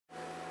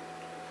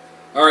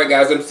Alright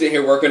guys, I'm sitting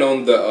here working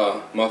on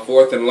the my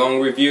fourth and long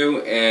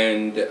review,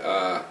 and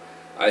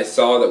I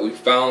saw that we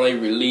finally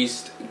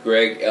released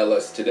Greg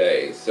Ellis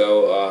today.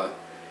 So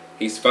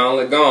he's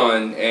finally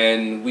gone,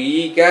 and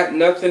we got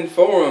nothing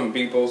for him,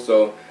 people.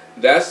 So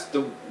that's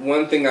the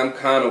one thing I'm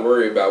kind of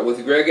worried about.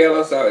 With Greg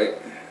Ellis, I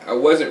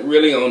wasn't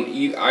really on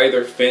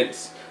either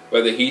fence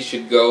whether he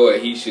should go or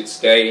he should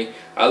stay.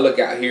 I look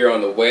out here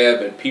on the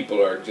web and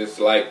people are just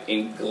like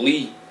in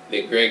glee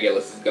that Greg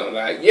Ellis is gone.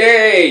 Like,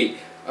 yay!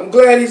 I'm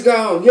glad he's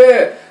gone.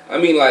 Yeah.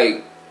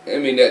 That,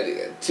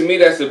 to me,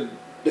 that's a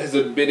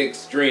bit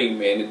extreme,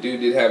 man. The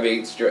dude did have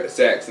 8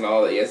 sacks and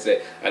all that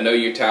yesterday. I know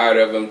you're tired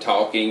of him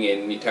talking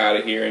and you're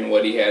tired of hearing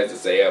what he has to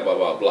say, blah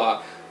blah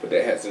blah. But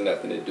that has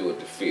nothing to do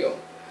with the field.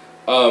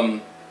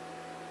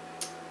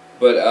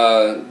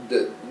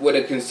 What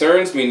it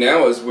concerns me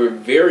now is we're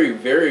very,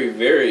 very,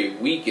 very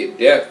weak at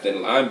depth and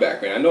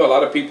linebacker. And I know a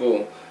lot of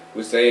people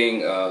were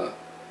saying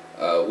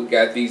we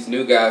got these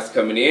new guys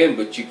coming in,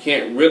 but you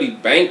can't really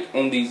bank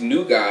on these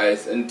new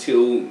guys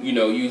until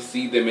you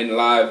see them in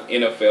live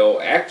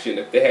NFL action.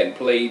 If they hadn't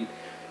played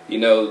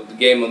the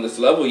game on this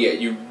level yet,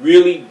 you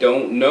really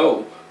don't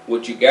know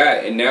what you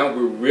got. And now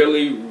we're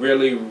really,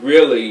 really,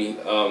 really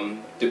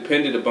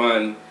dependent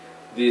upon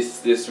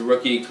this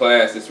rookie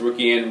class, this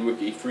rookie and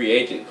rookie free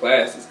agent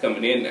class is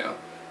coming in now.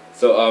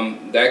 So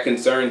that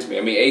concerns me.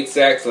 I mean, 8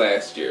 sacks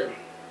last year.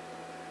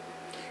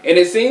 And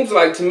it seems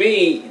like to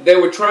me they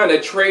were trying to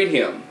trade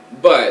him.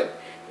 But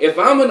if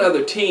I'm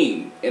another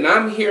team and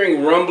I'm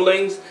hearing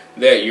rumblings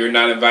that you're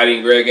not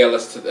inviting Greg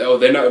Ellis to,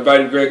 they're not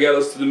inviting Greg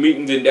Ellis to the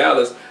meetings in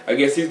Dallas, I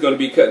guess he's going to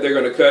be cut. They're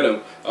going to cut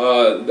him.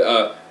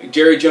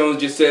 Jerry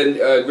Jones just said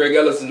Greg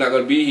Ellis is not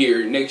going to be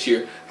here next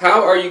year.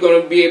 How are you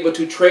going to be able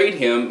to trade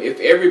him if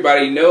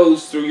everybody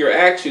knows through your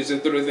actions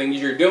and through the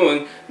things you're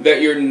doing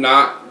that you're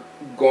not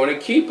going to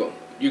keep him?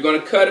 You're going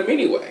to cut him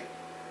anyway.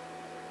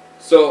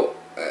 So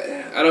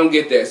I don't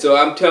get that. So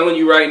I'm telling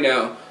you right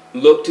now,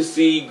 look to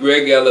see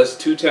Greg Ellis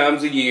 2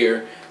 times a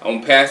year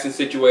on passing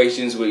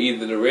situations with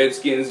either the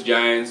Redskins,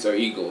 Giants, or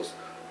Eagles.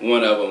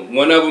 One of them.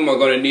 One of them are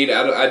going to need.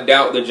 I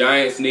doubt the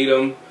Giants need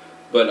him,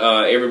 but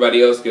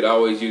everybody else could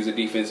always use a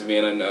defensive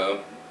end in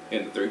the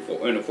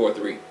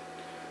 4-3.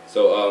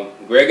 So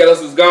Greg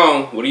Ellis is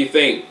gone. What do you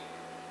think?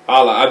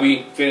 Holla. I'll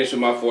be finished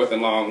with my 4th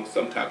and long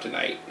sometime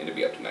tonight. It'll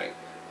be up tonight.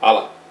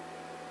 Holla.